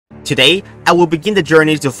Today, I will begin the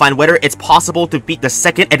journey to find whether it's possible to beat the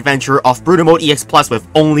second adventure of Brute Mode EX Plus with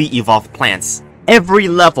only evolved plants. Every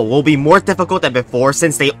level will be more difficult than before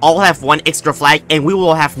since they all have one extra flag and we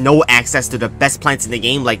will have no access to the best plants in the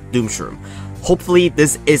game like Doomshroom. Hopefully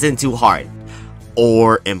this isn't too hard.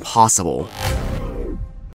 Or impossible.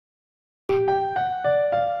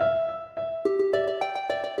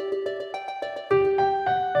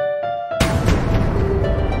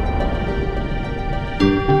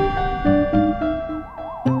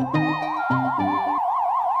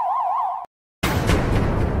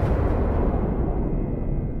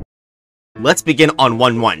 Let's begin on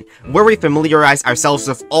 1-1, where we familiarize ourselves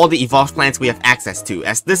with all the evolved plants we have access to,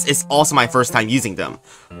 as this is also my first time using them.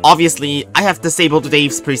 Obviously, I have disabled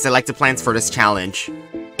Dave's pre-selected plants for this challenge.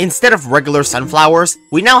 Instead of regular sunflowers,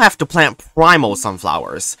 we now have to plant primal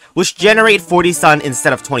sunflowers, which generate 40 sun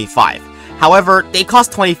instead of 25. However, they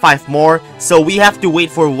cost 25 more, so we have to wait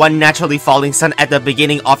for one naturally falling sun at the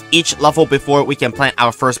beginning of each level before we can plant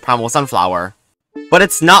our first primal sunflower. But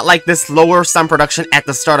it's not like this lower sun production at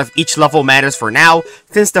the start of each level matters for now,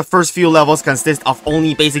 since the first few levels consist of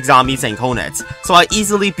only basic zombies and conets, so I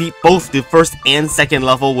easily beat both the first and second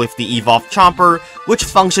level with the evolved Chomper, which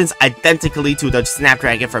functions identically to the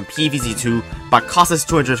Snapdragon from PvZ2, but costs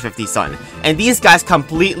 250 sun. And these guys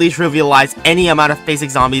completely trivialize any amount of basic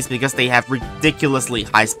zombies because they have ridiculously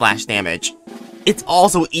high splash damage. It's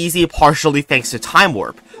also easy partially thanks to Time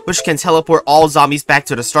Warp, which can teleport all zombies back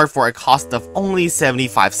to the start for a cost of only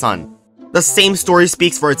 75 sun. The same story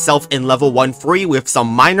speaks for itself in level 1 free with some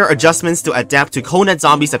minor adjustments to adapt to Conet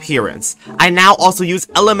Zombies' appearance. I now also use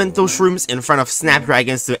Elemental Shrooms in front of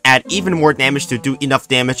Snapdragons to add even more damage to do enough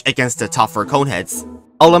damage against the tougher Coneheads.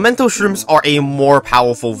 Elemental Shrooms are a more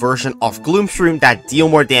powerful version of Gloom Shroom that deal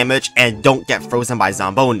more damage and don't get frozen by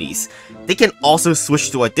Zombonis. They can also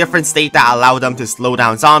switch to a different state that allow them to slow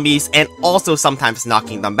down zombies and also sometimes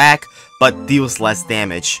knocking them back, but deals less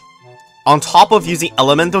damage. On top of using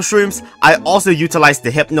Elemental Shrooms, I also utilize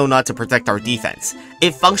the Hypno Nut to protect our defense.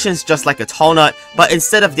 It functions just like a tall nut, but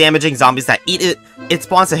instead of damaging zombies that eat it, it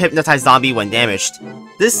spawns a hypnotized zombie when damaged.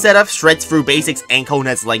 This setup shreds through basics and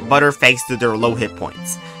conets like butter thanks to their low hit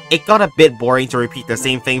points. It got a bit boring to repeat the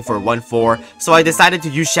same thing for 1-4, so I decided to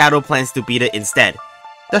use Shadow Plants to beat it instead.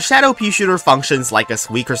 The Shadow Pea Shooter functions like a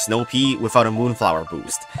weaker Snow Pea without a Moonflower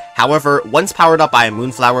boost. However, once powered up by a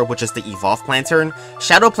Moonflower, which is the evolved Planturn,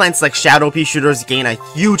 Shadow Plants like Shadow Pea Shooters gain a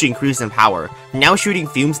huge increase in power, now shooting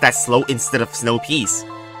fumes that slow instead of Snow Peas.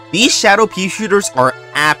 These Shadow Pea Shooters are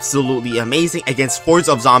absolutely amazing against hordes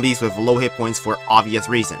of zombies with low hit points for obvious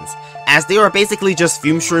reasons, as they are basically just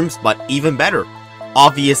Fume Shrooms but even better.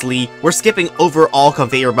 Obviously, we're skipping over all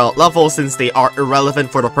conveyor belt levels since they are irrelevant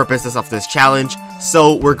for the purposes of this challenge,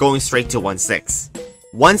 so we're going straight to 1-6.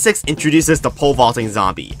 1-6 introduces the pole vaulting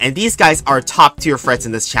zombie, and these guys are top tier threats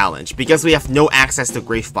in this challenge because we have no access to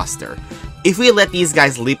Gravebuster. If we let these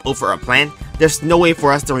guys leap over a plant, there's no way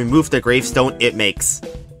for us to remove the gravestone it makes.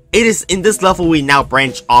 It is in this level we now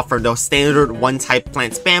branch off from the standard one-type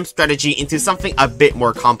plant spam strategy into something a bit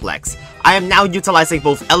more complex. I am now utilizing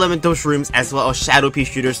both Elemental Shrooms as well as Shadow Pea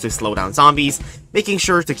Shooters to slow down zombies, making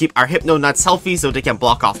sure to keep our Hypno Nuts healthy so they can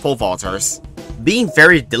block off pole vaulters. Being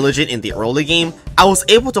very diligent in the early game, I was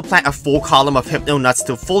able to plant a full column of Hypno Nuts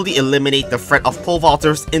to fully eliminate the threat of pole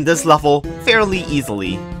vaulters in this level fairly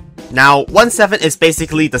easily. Now, 1-7 is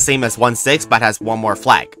basically the same as 1-6 but has one more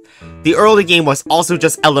flag. The early game was also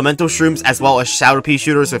just Elemental Shrooms as well as Shadow Pea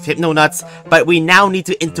Shooters with Hypno Nuts, but we now need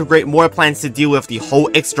to integrate more plants to deal with the whole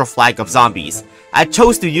extra flag of zombies. I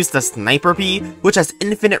chose to use the Sniper Pea, which has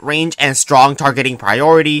infinite range and strong targeting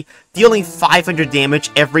priority, dealing 500 damage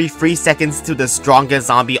every 3 seconds to the strongest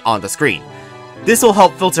zombie on the screen. This will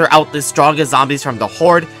help filter out the strongest zombies from the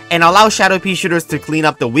horde and allow Shadow Pea Shooters to clean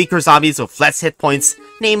up the weaker zombies with less hit points,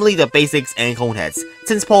 namely the basics and coneheads,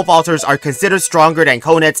 since pole vaulters are considered stronger than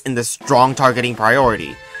coneheads in the strong targeting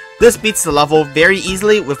priority. This beats the level very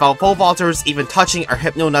easily without pole vaulters even touching our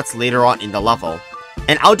Hypno Nuts later on in the level.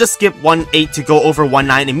 And I'll just skip 1-8 to go over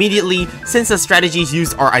 1-9 immediately since the strategies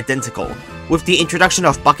used are identical. With the introduction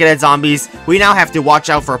of Buckethead zombies, we now have to watch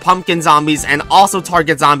out for pumpkin zombies and also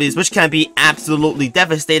target zombies, which can be absolutely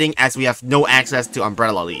devastating as we have no access to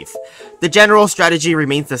Umbrella Leaf. The general strategy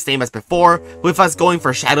remains the same as before, with us going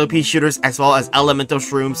for Shadow Pea Shooters as well as Elemental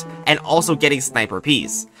Shrooms and also getting Sniper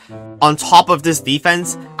Peas. On top of this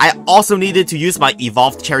defense, I also needed to use my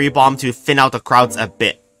evolved Cherry Bomb to thin out the crowds a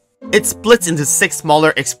bit. It splits into 6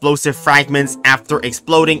 smaller explosive fragments after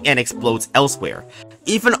exploding and explodes elsewhere.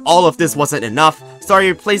 Even all of this wasn't enough, so I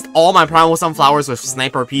replaced all my primal sunflowers with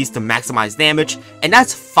Sniper Peas to maximize damage, and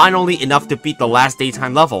that's finally enough to beat the last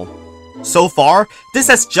daytime level. So far, this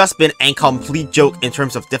has just been a complete joke in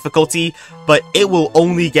terms of difficulty, but it will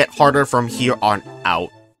only get harder from here on out.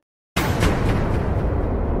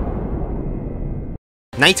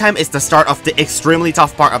 Nighttime is the start of the extremely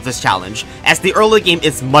tough part of this challenge, as the early game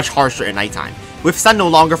is much harsher in nighttime. With sun no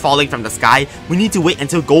longer falling from the sky, we need to wait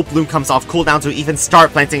until Gold Bloom comes off cooldown to even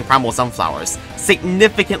start planting primal sunflowers,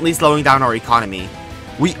 significantly slowing down our economy.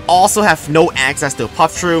 We also have no access to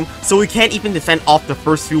Puff Shroom, so we can't even defend off the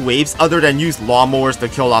first few waves other than use lawnmowers to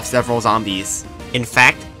kill off several zombies. In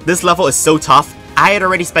fact, this level is so tough, I had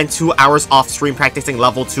already spent 2 hours off stream practicing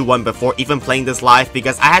level 2-1 before even playing this live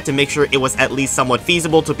because I had to make sure it was at least somewhat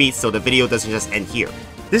feasible to beat so the video doesn't just end here.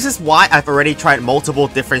 This is why I've already tried multiple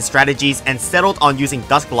different strategies and settled on using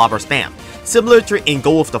Dusk Blobber spam. Similar to in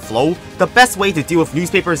Go With The Flow, the best way to deal with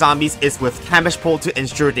newspaper zombies is with Cabbage Pole to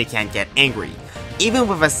ensure they can't get angry. Even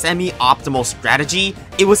with a semi-optimal strategy,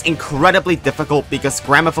 it was incredibly difficult because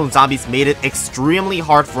Gramophone zombies made it extremely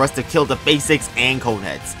hard for us to kill the basics and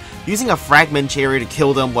coneheads. Using a fragment cherry to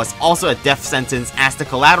kill them was also a death sentence as the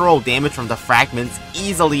collateral damage from the fragments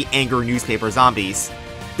easily anger newspaper zombies.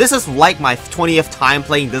 This is like my 20th time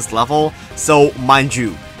playing this level, so mind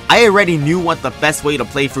you, I already knew what the best way to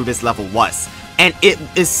play through this level was. And it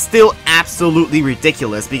is still absolutely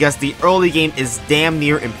ridiculous because the early game is damn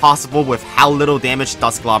near impossible with how little damage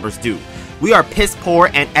Dusk Blobbers do. We are piss poor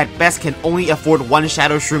and at best can only afford 1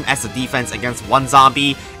 Shadow Shroom as a defense against 1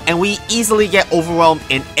 zombie, and we easily get overwhelmed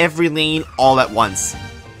in every lane all at once.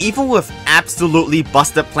 Even with absolutely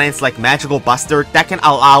busted plants like Magical Buster that can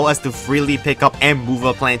allow us to freely pick up and move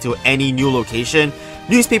a plant to any new location,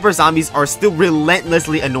 newspaper zombies are still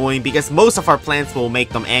relentlessly annoying because most of our plants will make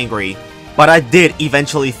them angry. But I did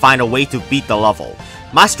eventually find a way to beat the level.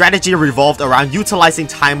 My strategy revolved around utilizing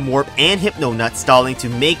Time Warp and Hypno Nut stalling to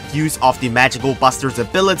make use of the Magical Buster's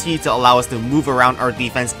ability to allow us to move around our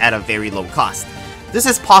defense at a very low cost. This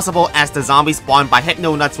is possible as the zombies spawned by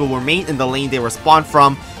Hypno Nuts will remain in the lane they were spawned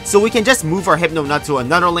from, so we can just move our Hypno Nut to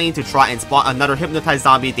another lane to try and spawn another hypnotized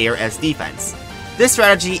zombie there as defense. This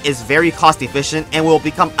strategy is very cost efficient and will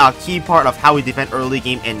become a key part of how we defend early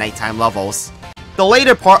game and nighttime levels. The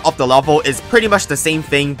later part of the level is pretty much the same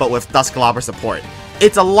thing but with Dusk Blobber support.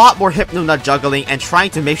 It's a lot more Hypno Nut juggling and trying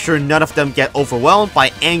to make sure none of them get overwhelmed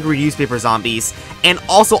by angry newspaper zombies, and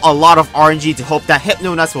also a lot of RNG to hope that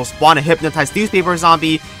Hypno Nuts will spawn a hypnotized newspaper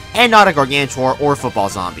zombie and not a Gargantuar or football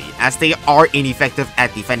zombie, as they are ineffective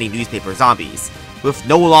at defending newspaper zombies. With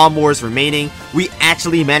no lawnmowers remaining, we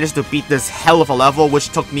actually managed to beat this hell of a level which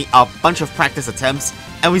took me a bunch of practice attempts,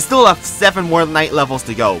 and we still have 7 more night levels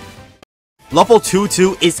to go. Level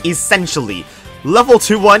 2-2 is essentially Level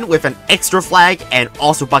 2-1 with an extra flag and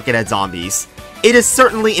also buckethead zombies. It is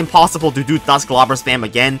certainly impossible to do Dusk Blobber spam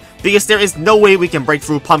again because there is no way we can break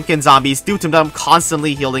through pumpkin zombies due to them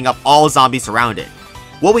constantly healing up all zombies around it.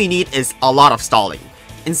 What we need is a lot of stalling.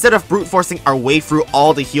 Instead of brute forcing our way through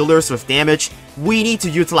all the healers with damage, we need to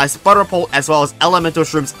utilize Butterpole as well as Elemental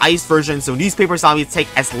Shroom's ice version so newspaper zombies take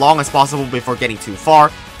as long as possible before getting too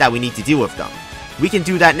far that we need to deal with them. We can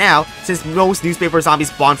do that now, since most newspaper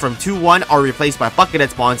zombies spawn from 2-1 are replaced by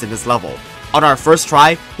buckethead spawns in this level. On our first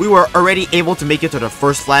try, we were already able to make it to the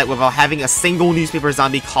first flag without having a single newspaper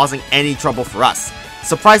zombie causing any trouble for us.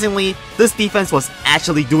 Surprisingly, this defense was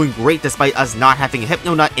actually doing great despite us not having a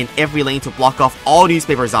Hypno Nut in every lane to block off all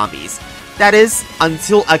newspaper zombies. That is,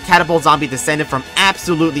 until a Catapult zombie descended from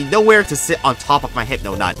absolutely nowhere to sit on top of my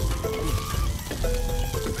Hypno Nut.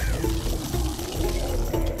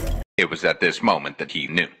 It was at this moment that he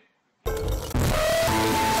knew.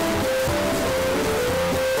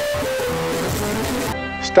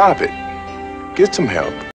 Stop it. Get some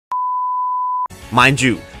help. Mind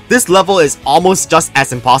you, this level is almost just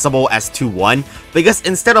as impossible as 2-1, because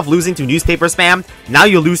instead of losing to newspaper spam, now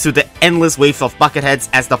you lose to the endless wave of bucketheads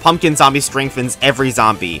as the pumpkin zombie strengthens every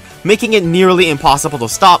zombie, making it nearly impossible to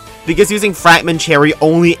stop because using Fragment Cherry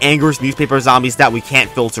only angers newspaper zombies that we can't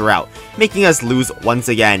filter out, making us lose once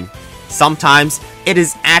again. Sometimes, it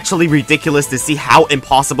is actually ridiculous to see how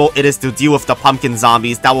impossible it is to deal with the pumpkin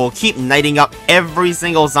zombies that will keep knighting up every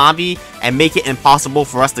single zombie and make it impossible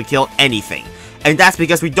for us to kill anything. And that's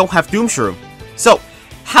because we don't have Doom Shroom. So,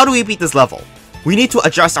 how do we beat this level? We need to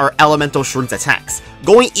adjust our Elemental Shroom's attacks.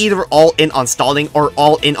 Going either all in on stalling or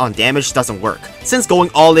all in on damage doesn't work, since going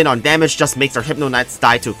all in on damage just makes our Hypno Nuts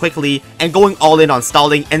die too quickly, and going all in on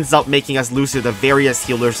stalling ends up making us lose to the various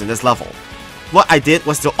healers in this level. What I did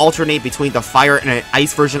was to alternate between the fire and an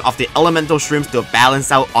ice version of the Elemental Shrooms to balance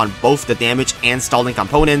out on both the damage and stalling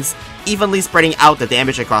components, evenly spreading out the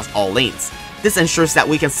damage across all lanes. This ensures that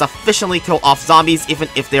we can sufficiently kill off zombies even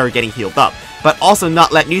if they are getting healed up, but also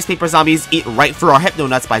not let newspaper zombies eat right through our Hypno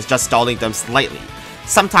Nuts by just stalling them slightly.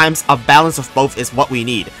 Sometimes a balance of both is what we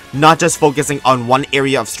need, not just focusing on one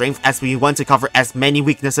area of strength as we want to cover as many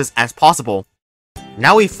weaknesses as possible.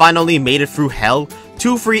 Now we finally made it through hell.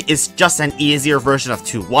 2-3 is just an easier version of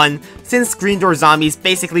 2-1, since screen door zombies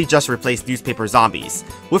basically just replace newspaper zombies.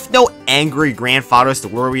 With no angry grandfathers to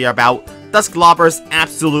worry about, Dusk Globbers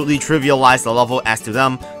absolutely trivialize the level as to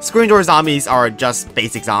them, screen door zombies are just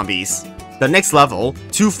basic zombies. The next level,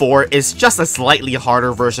 2-4, is just a slightly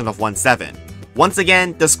harder version of 1-7. Once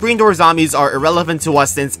again, the screen door zombies are irrelevant to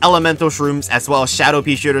us since elemental shrooms as well as shadow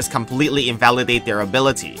pea shooters completely invalidate their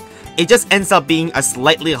ability. It just ends up being a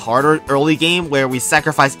slightly harder early game where we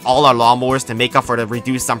sacrifice all our lawnmowers to make up for the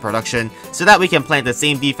reduced sun production so that we can plant the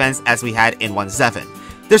same defense as we had in 1-7.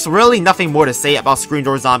 There's really nothing more to say about screen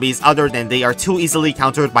door zombies other than they are too easily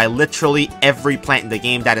countered by literally every plant in the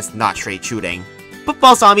game that is not straight shooting.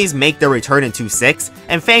 Football zombies make their return in 2-6,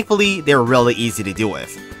 and thankfully they're really easy to deal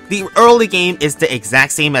with. The early game is the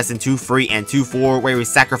exact same as in 2-3 and 2-4 where we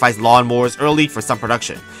sacrifice lawnmowers early for some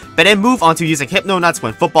production, but then move on to using Hypno Nuts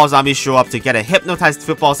when football zombies show up to get a hypnotized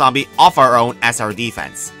football zombie off our own as our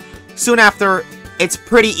defense. Soon after, it's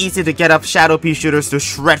pretty easy to get up shadow pea shooters to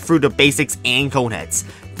shred through the basics and coneheads.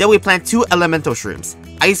 Then we plant 2 elemental shrooms,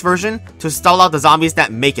 ice version to stall out the zombies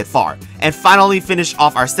that make it far, and finally finish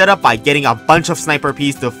off our setup by getting a bunch of sniper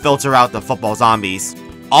peas to filter out the football zombies.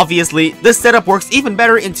 Obviously, this setup works even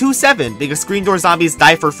better in 2-7 because screen door zombies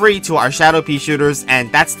die for free to our shadow pea shooters, and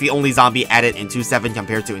that's the only zombie added in 2-7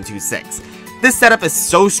 compared to in 2-6. This setup is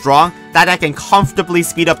so strong that I can comfortably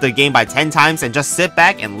speed up the game by 10 times and just sit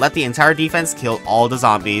back and let the entire defense kill all the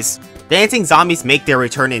zombies. Dancing zombies make their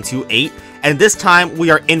return in 2-8, and this time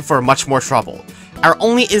we are in for much more trouble. Our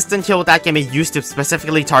only instant kill that can be used to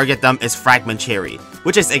specifically target them is Fragment Cherry,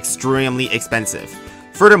 which is extremely expensive.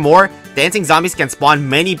 Furthermore, dancing zombies can spawn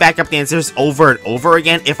many backup dancers over and over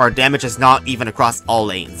again if our damage is not even across all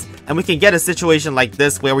lanes. And we can get a situation like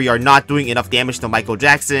this where we are not doing enough damage to Michael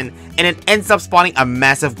Jackson, and it ends up spawning a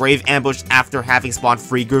massive grave ambush after having spawned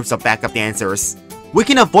 3 groups of backup dancers. We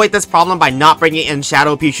can avoid this problem by not bringing in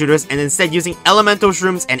shadow pea shooters and instead using elemental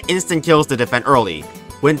shrooms and instant kills to defend early.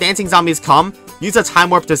 When dancing zombies come, use a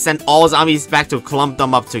time warp to send all zombies back to clump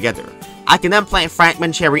them up together. I can then plant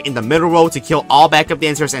Fragment Cherry in the middle row to kill all backup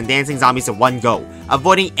dancers and dancing zombies in one go,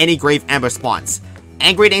 avoiding any grave ambush spawns.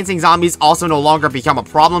 Angry dancing zombies also no longer become a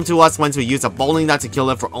problem to us once we use a bowling nut to kill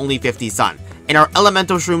them for only 50 sun, and our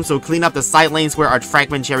elemental shrooms will clean up the side lanes where our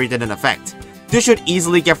Fragment Cherry didn't affect. This should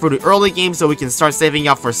easily get through the early game so we can start saving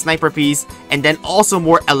up for sniper peas, and then also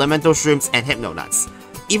more elemental shrooms and hypno nuts.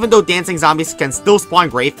 Even though dancing zombies can still spawn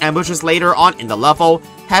grave ambushes later on in the level,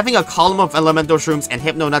 having a column of elemental shrooms and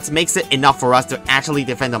hypno nuts makes it enough for us to actually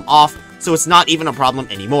defend them off, so it's not even a problem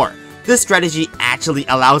anymore. This strategy actually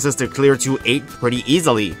allows us to clear 2-8 pretty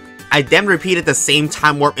easily. I then repeated the same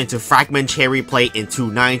time warp into Fragment Cherry play in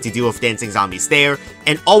 2-9 to deal with dancing zombies there,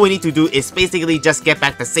 and all we need to do is basically just get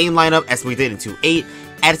back the same lineup as we did in 2-8,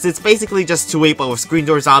 as it's basically just 2-8 but with screen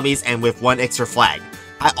door zombies and with 1 extra flag.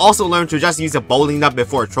 I also learned to just use a bowling nut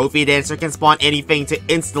before a trophy dancer can spawn anything to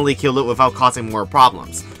instantly kill it without causing more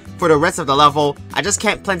problems. For the rest of the level, I just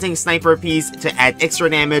kept planting sniper peas to add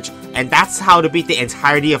extra damage, and that's how to beat the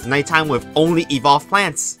entirety of nighttime with only evolved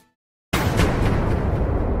plants.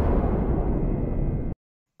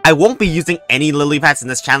 I won't be using any lily pads in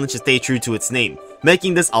this challenge to stay true to its name,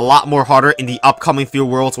 making this a lot more harder in the upcoming few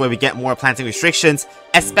worlds where we get more planting restrictions,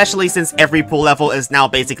 especially since every pool level is now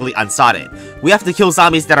basically unsodded. We have to kill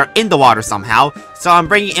zombies that are in the water somehow, so I'm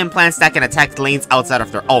bringing in plants that can attack lanes outside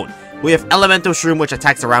of their own. We have Elemental Shroom which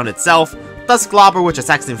attacks around itself, Dusk Globber which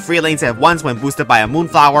attacks in 3 lanes at once when boosted by a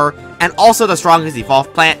Moonflower, and also the strongest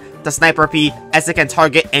evolved plant, the Sniper Pea, as it can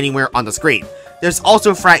target anywhere on the screen. There's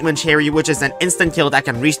also Fragment Cherry, which is an instant kill that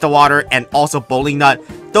can reach the water, and also Bowling Nut,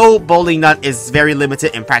 though Bowling Nut is very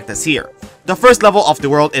limited in practice here. The first level of the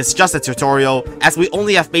world is just a tutorial, as we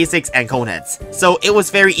only have basics and coneheads, so it was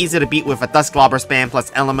very easy to beat with a Dusk Globber spam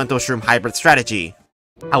plus Elemental Shroom hybrid strategy.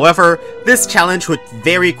 However, this challenge would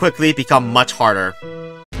very quickly become much harder.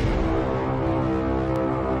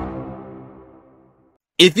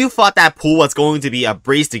 If you thought that pool was going to be a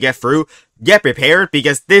breeze to get through, get prepared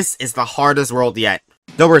because this is the hardest world yet.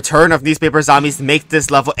 The return of newspaper zombies makes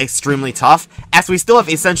this level extremely tough, as we still have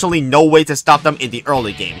essentially no way to stop them in the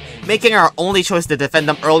early game, making our only choice to defend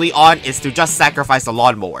them early on is to just sacrifice a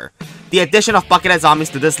lawnmower. The addition of buckethead zombies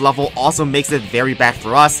to this level also makes it very bad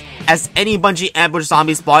for us, as any bungee ambush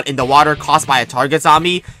zombie spawn in the water caused by a target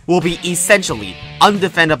zombie will be essentially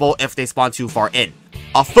undefendable if they spawn too far in.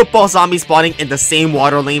 A football zombie spawning in the same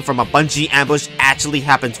water lane from a bungee ambush actually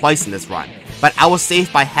happened twice in this run, but I was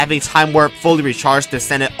saved by having Time Warp fully recharged to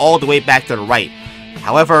send it all the way back to the right.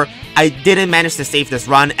 However, I didn't manage to save this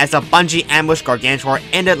run as a bungee ambush Gargantuar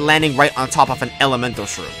ended landing right on top of an elemental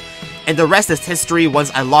shroom. And the rest is history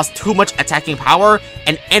once I lost too much attacking power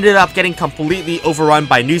and ended up getting completely overrun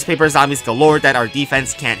by newspaper zombies galore that our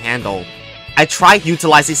defense can't handle. I tried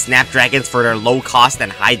utilizing Snapdragons for their low cost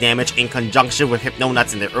and high damage in conjunction with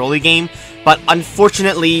Hypnonuts in the early game, but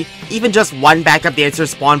unfortunately, even just one backup dancer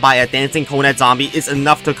spawned by a dancing Conehead zombie is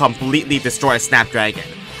enough to completely destroy a Snapdragon,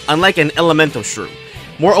 unlike an elemental shroom.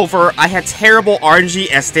 Moreover, I had terrible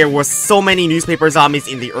RNG as there were so many newspaper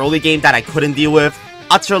zombies in the early game that I couldn't deal with,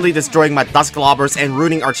 utterly destroying my Dust Globbers and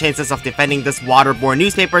ruining our chances of defending this waterborne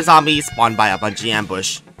newspaper zombie spawned by a bungee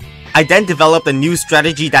ambush. I then developed a new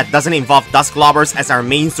strategy that doesn't involve Dust Globbers as our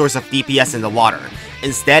main source of DPS in the water.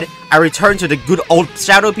 Instead, I returned to the good old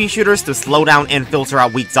Shadow Pea shooters to slow down and filter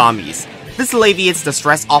out weak zombies. This alleviates the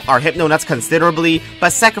stress off our Hypnonuts considerably,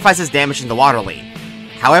 but sacrifices damage in the water lane.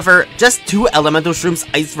 However, just 2 Elemental Shrooms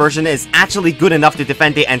Ice version is actually good enough to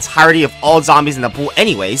defend the entirety of all zombies in the pool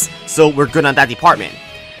anyways, so we're good on that department.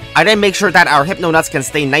 I then make sure that our Hypnonuts can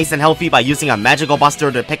stay nice and healthy by using a Magical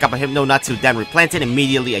Buster to pick up a Hypnonut to then replant it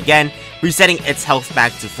immediately again, resetting its health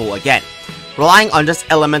back to full again. Relying on just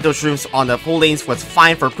Elemental Shrooms on the pool lanes was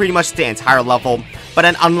fine for pretty much the entire level, but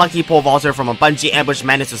an unlucky Pole Vaulter from a bungee ambush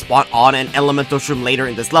managed to spawn on an Elemental Shroom later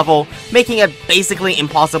in this level, making it basically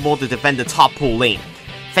impossible to defend the top pool lane.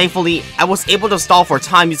 Thankfully, I was able to stall for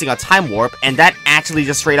time using a Time Warp, and that actually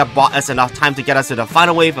just straight up bought us enough time to get us to the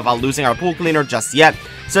final wave without losing our pool cleaner just yet,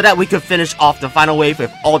 so that we could finish off the final wave with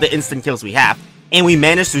all the instant kills we have, and we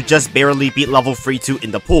managed to just barely beat level 3-2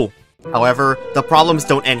 in the pool. However, the problems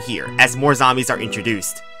don't end here, as more zombies are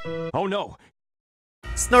introduced. Oh no!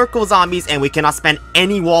 Snorkel zombies, and we cannot spend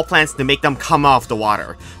any wall plants to make them come off the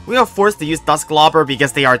water. We are forced to use Dust Globber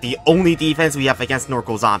because they are the only defense we have against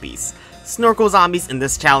Snorkel zombies. Snorkel zombies in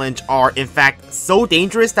this challenge are in fact so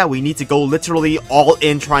dangerous that we need to go literally all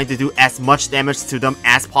in trying to do as much damage to them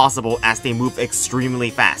as possible as they move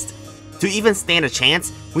extremely fast. To even stand a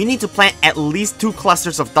chance, we need to plant at least 2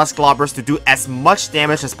 clusters of Dust Globbers to do as much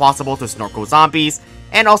damage as possible to Snorkel zombies,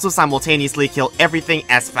 and also simultaneously kill everything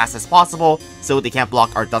as fast as possible so they can't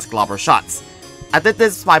block our Dust Globber shots. I did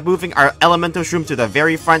this by moving our Elemental Shroom to the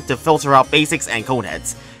very front to filter out basics and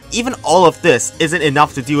coneheads. Even all of this isn't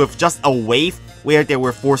enough to deal with just a wave where there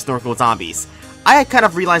were 4 Snorkel zombies. I had kind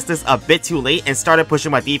of realized this a bit too late and started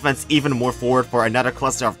pushing my defense even more forward for another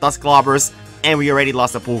cluster of Dust Globbers, and we already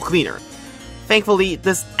lost a pool cleaner. Thankfully,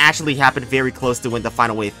 this actually happened very close to when the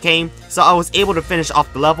final wave came, so I was able to finish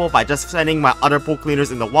off the level by just sending my other pool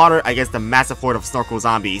cleaners in the water against the massive horde of Snorkel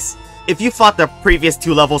zombies. If you thought the previous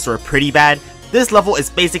 2 levels were pretty bad, this level is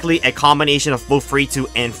basically a combination of both free 2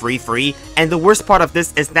 and free 3, and the worst part of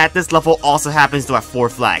this is that this level also happens to have 4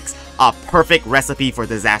 flags, a perfect recipe for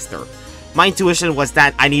disaster. My intuition was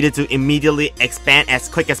that I needed to immediately expand as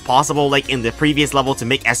quick as possible like in the previous level to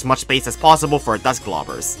make as much space as possible for Dust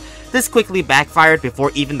Globbers. This quickly backfired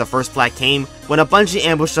before even the first flag came, when a bungee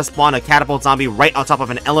ambush just spawned a catapult zombie right on top of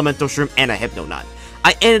an elemental shroom and a hypnonut.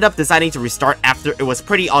 I ended up deciding to restart after it was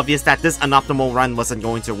pretty obvious that this unoptimal run wasn't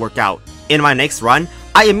going to work out. In my next run,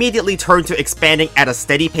 I immediately turned to expanding at a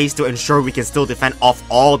steady pace to ensure we can still defend off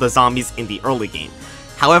all the zombies in the early game.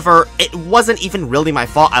 However, it wasn't even really my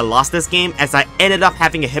fault I lost this game, as I ended up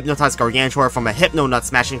having a hypnotized Gargantuar from a Hypnonut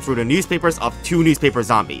smashing through the newspapers of 2 newspaper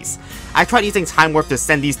zombies. I tried using Time Warp to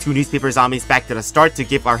send these 2 newspaper zombies back to the start to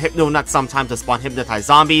give our Hypnonut some time to spawn hypnotized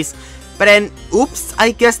zombies, but then, oops,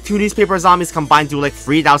 I guess 2 newspaper zombies combined do like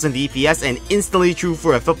 3000 DPS and instantly threw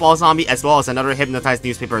for a football zombie as well as another hypnotized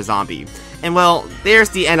newspaper zombie. And well, there's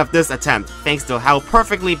the end of this attempt, thanks to how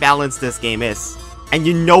perfectly balanced this game is. And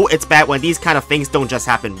you know it's bad when these kind of things don't just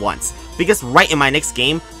happen once, because right in my next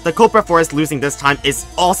game, the culprit for us losing this time is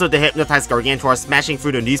also the hypnotized Gargantuar smashing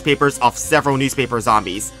through the newspapers of several newspaper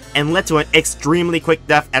zombies, and led to an extremely quick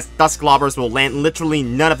death as Dust Globbers will land literally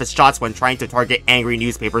none of its shots when trying to target angry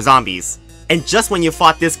newspaper zombies. And just when you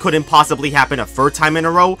thought this couldn't possibly happen a 3rd time in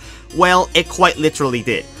a row, well, it quite literally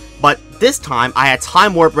did. But this time, I had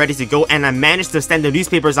Time Warp ready to go and I managed to send the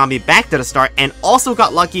newspaper zombie back to the start and also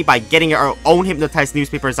got lucky by getting our own hypnotized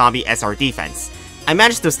newspaper zombie as our defense. I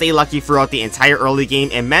managed to stay lucky throughout the entire early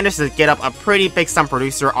game and managed to get up a pretty big Sun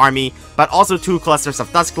Producer army, but also 2 clusters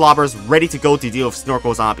of Dust Globbers ready to go to deal with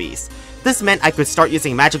Snorkel zombies. This meant I could start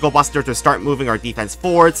using Magical Buster to start moving our defense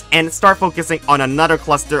forwards and start focusing on another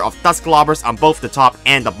cluster of Dust Globbers on both the top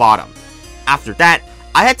and the bottom. After that,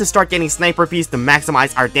 I had to start getting sniper piece to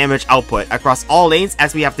maximize our damage output across all lanes,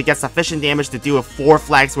 as we have to get sufficient damage to deal with 4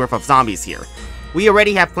 flags worth of zombies here. We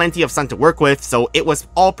already have plenty of sun to work with, so it was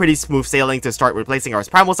all pretty smooth sailing to start replacing our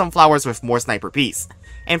primal sunflowers with more sniper piece.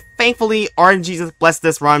 And thankfully, RNG just blessed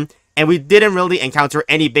this run, and we didn't really encounter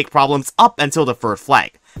any big problems up until the 3rd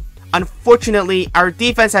flag. Unfortunately, our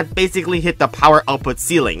defense had basically hit the power output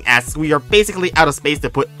ceiling, as we are basically out of space to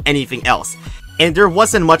put anything else. And there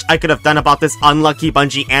wasn't much I could have done about this unlucky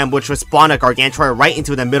bungee ambush which spawned a Gargantuar right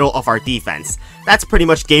into the middle of our defense. That's pretty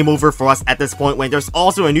much game over for us at this point, when there's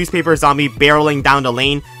also a newspaper zombie barreling down the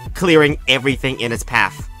lane, clearing everything in its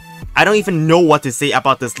path. I don't even know what to say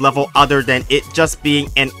about this level other than it just being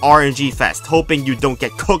an RNG fest, hoping you don't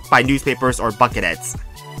get cooked by newspapers or bucketheads.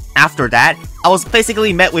 After that, I was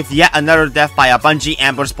basically met with yet another death by a bungee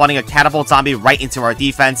ambush spawning a catapult zombie right into our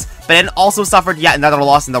defense, but then also suffered yet another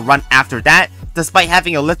loss in the run after that, despite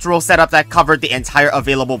having a literal setup that covered the entire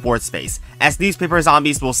available board space, as newspaper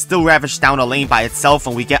zombies will still ravage down a lane by itself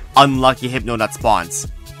when we get unlucky Hypnonut spawns.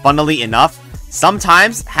 Funnily enough,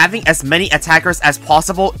 sometimes having as many attackers as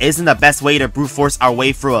possible isn't the best way to brute force our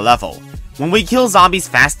way through a level. When we kill zombies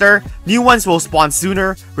faster, new ones will spawn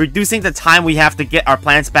sooner, reducing the time we have to get our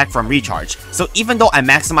plants back from recharge. So even though I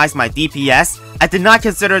maximized my DPS, I did not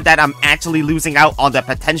consider that I'm actually losing out on the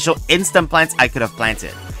potential instant plants I could have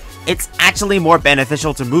planted. It's actually more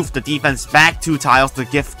beneficial to move the defense back 2 tiles to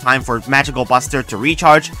give time for Magical Buster to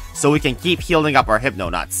recharge, so we can keep healing up our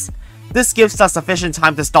Hypnonuts. This gives us sufficient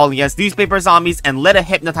time to stall against newspaper zombies and let a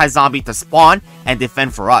hypnotized zombie to spawn and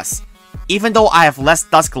defend for us. Even though I have less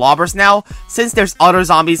Dusk Lobbers now, since there's other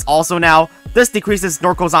zombies also now, this decreases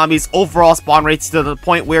Snorkel zombies' overall spawn rates to the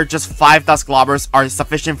point where just 5 Dusk Lobbers are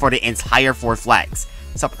sufficient for the entire 4 flags.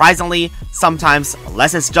 Surprisingly, sometimes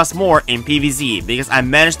less is just more in PvZ, because I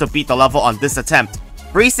managed to beat the level on this attempt.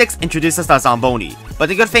 3.6 introduces the Zomboni, but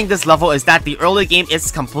the good thing this level is that the early game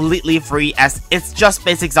is completely free, as it's just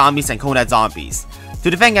basic zombies and Conehead zombies. To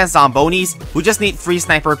defend against Zombonis, we just need 3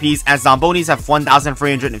 sniper Ps, as Zombonis have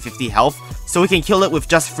 1350 health, so we can kill it with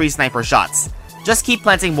just 3 sniper shots. Just keep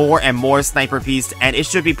planting more and more sniper Ps, and it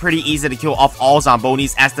should be pretty easy to kill off all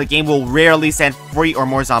Zombonis, as the game will rarely send 3 or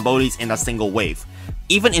more Zombonis in a single wave.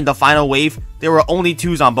 Even in the final wave, there were only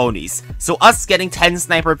 2 Zombonis, so us getting 10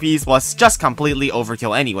 sniper Ps was just completely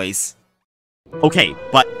overkill anyways. Okay,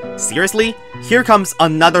 but seriously, here comes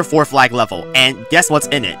another 4 flag level, and guess what's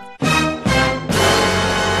in it?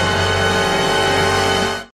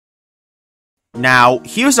 Now,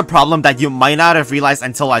 here's a problem that you might not have realized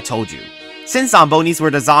until I told you. Since Zombonis were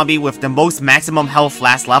the zombie with the most maximum health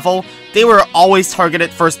last level, they were always targeted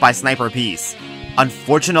first by sniper Ps.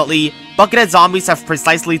 Unfortunately, buckethead zombies have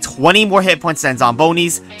precisely 20 more hit points than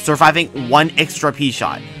Zombonis, surviving 1 extra P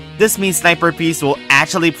shot. This means sniper Ps will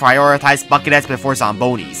actually prioritize bucketheads before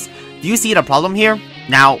Zombonis. Do you see the problem here?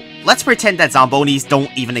 Now, let's pretend that Zombonis don't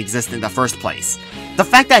even exist in the first place. The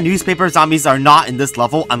fact that newspaper zombies are not in this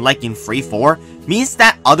level, unlike in 3-4, means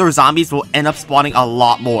that other zombies will end up spawning a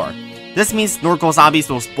lot more. This means Snorkel zombies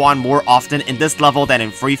will spawn more often in this level than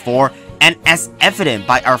in 3-4, and as evident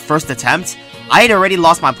by our first attempt, I had already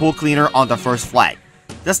lost my pool cleaner on the first flag.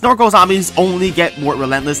 The Snorkel zombies only get more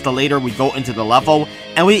relentless the later we go into the level,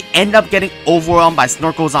 and we end up getting overwhelmed by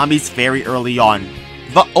Snorkel zombies very early on.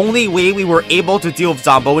 The only way we were able to deal with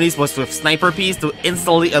Zombonis was with sniper Ps to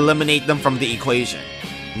instantly eliminate them from the equation.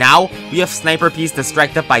 Now, we have sniper Ps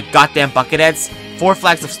distracted by goddamn bucketheads, 4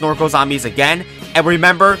 flags of Snorkel zombies again, and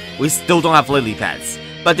remember, we still don't have lily pads.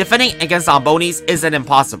 But defending against Zombonis isn't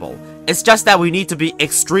impossible. It's just that we need to be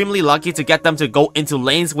extremely lucky to get them to go into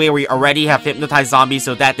lanes where we already have hypnotized zombies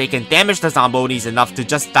so that they can damage the Zombonis enough to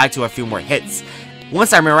just die to a few more hits.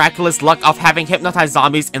 Once our miraculous luck of having hypnotized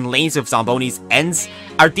zombies in lanes with Zombonis ends,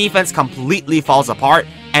 our defense completely falls apart,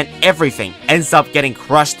 and everything ends up getting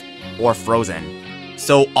crushed or frozen.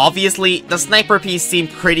 So obviously, the sniper Ps seem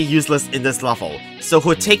pretty useless in this level, so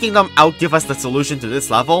would taking them out give us the solution to this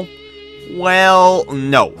level? Well,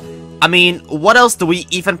 no. I mean, what else do we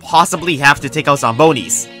even possibly have to take out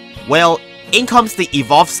Zombonis? Well, in comes the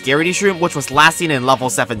evolved Scaredy Shroom, which was last seen in level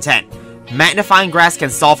 710. Magnifying Grass can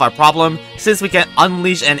solve our problem, since we can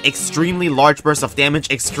unleash an extremely large burst of damage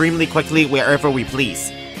extremely quickly wherever we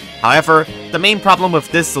please. However, the main problem with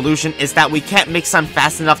this solution is that we can't make sun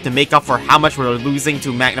fast enough to make up for how much we're losing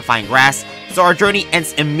to Magnifying Grass, so our journey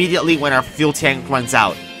ends immediately when our fuel tank runs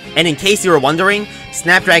out. And in case you were wondering,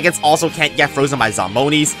 Snapdragons also can't get frozen by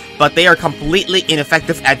Zombonis, but they are completely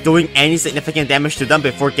ineffective at doing any significant damage to them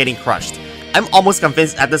before getting crushed. I'm almost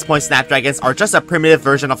convinced at this point Snapdragons are just a primitive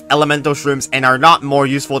version of elemental shrooms and are not more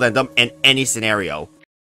useful than them in any scenario.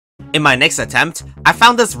 In my next attempt, I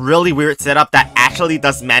found this really weird setup that actually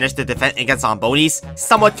does manage to defend against Zombonis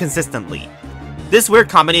somewhat consistently. This weird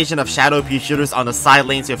combination of shadow pea shooters on the side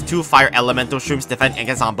lanes with 2 fire elemental shrooms defend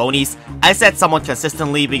against Zombonis, I said somewhat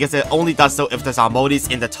consistently because it only does so if the Zombonis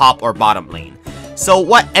in the top or bottom lane. So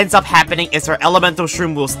what ends up happening is our elemental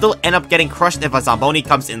shroom will still end up getting crushed if a Zomboni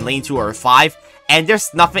comes in lane 2 or 5, and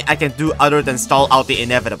there's nothing I can do other than stall out the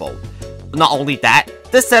inevitable. Not only that,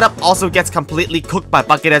 this setup also gets completely cooked by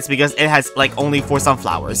bucketheads because it has like only 4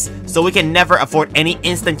 sunflowers, so we can never afford any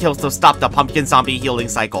instant kills to stop the pumpkin zombie healing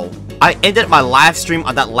cycle. I ended my live stream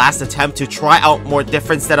on that last attempt to try out more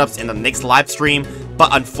different setups in the next live stream,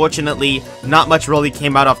 but unfortunately, not much really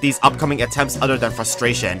came out of these upcoming attempts other than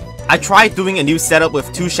frustration. I tried doing a new setup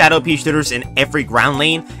with 2 shadow pea shooters in every ground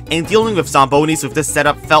lane, and dealing with Zombonis with this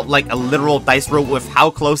setup felt like a literal dice roll with how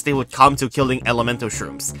close they would come to killing elemental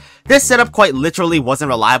shrooms. This setup quite literally wasn't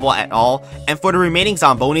reliable at all, and for the remaining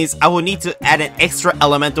Zombonis, I would need to add an extra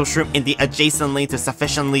elemental shroom in the adjacent lane to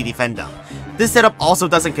sufficiently defend them. This setup also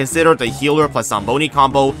doesn't consider the healer plus Zomboni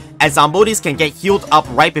combo, as Zombonis can get healed up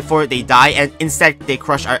right before they die and instead they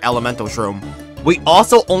crush our elemental shroom. We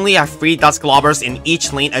also only have 3 Dusk Globbers in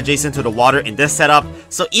each lane adjacent to the water in this setup,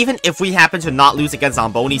 so even if we happen to not lose against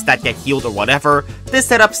Zombonis that get healed or whatever, this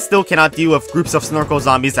setup still cannot deal with groups of Snorkel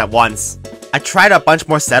zombies at once. I tried a bunch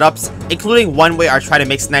more setups, including one where I tried to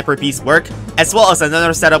make Sniper Beasts work, as well as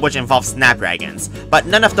another setup which involves Snapdragons, but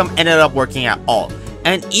none of them ended up working at all.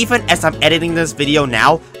 And even as I'm editing this video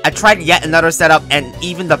now, I tried yet another setup, and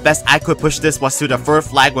even the best I could push this was to the fur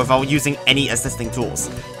flag without using any assisting tools.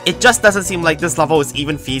 It just doesn't seem like this level is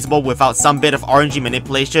even feasible without some bit of RNG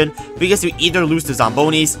manipulation, because you either lose to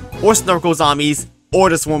Zombonis, or Snorkel zombies, or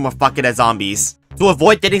the swarm of buckethead zombies. To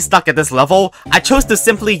avoid getting stuck at this level, I chose to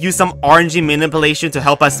simply use some RNG manipulation to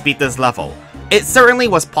help us beat this level. It certainly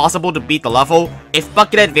was possible to beat the level if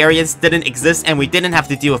buckethead variants didn't exist and we didn't have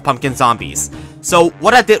to deal with pumpkin zombies. So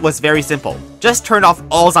what I did was very simple. Just turn off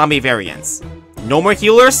all zombie variants. No more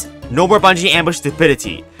healers, no more bungee ambush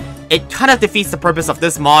stupidity. It kind of defeats the purpose of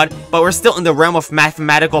this mod, but we're still in the realm of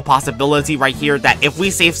mathematical possibility right here that if we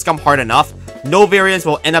save scum hard enough, no variants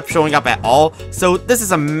will end up showing up at all, so this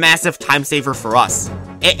is a massive time saver for us.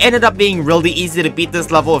 It ended up being really easy to beat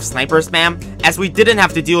this level of sniper spam, as we didn't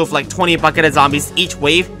have to deal with like 20 buckethead zombies each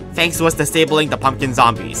wave thanks to us disabling the pumpkin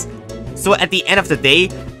zombies. So at the end of the day,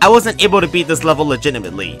 I wasn't able to beat this level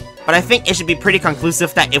legitimately, but I think it should be pretty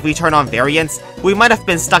conclusive that if we turn on variants, we might have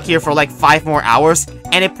been stuck here for like 5 more hours,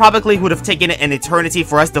 and it probably would have taken an eternity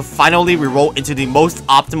for us to finally reroll into the most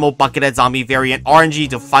optimal buckethead zombie variant RNG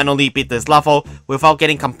to finally beat this level without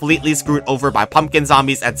getting completely screwed over by pumpkin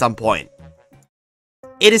zombies at some point.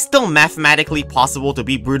 It is still mathematically possible to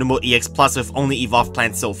beat Brutal Mode EX Plus with only evolved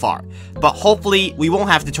plants so far, but hopefully we won't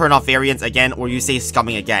have to turn off variants again or use Save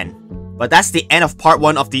Scumming again. But that's the end of part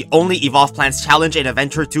 1 of the only evolved plants challenge in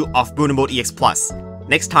Adventure 2 of Brutal Mode EX Plus.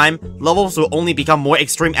 Next time, levels will only become more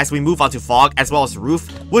extreme as we move on to Fog as well as Roof,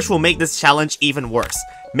 which will make this challenge even worse.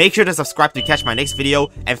 Make sure to subscribe to catch my next video,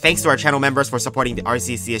 and thanks to our channel members for supporting the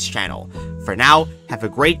RCCH channel. For now, have a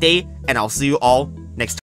great day, and I'll see you all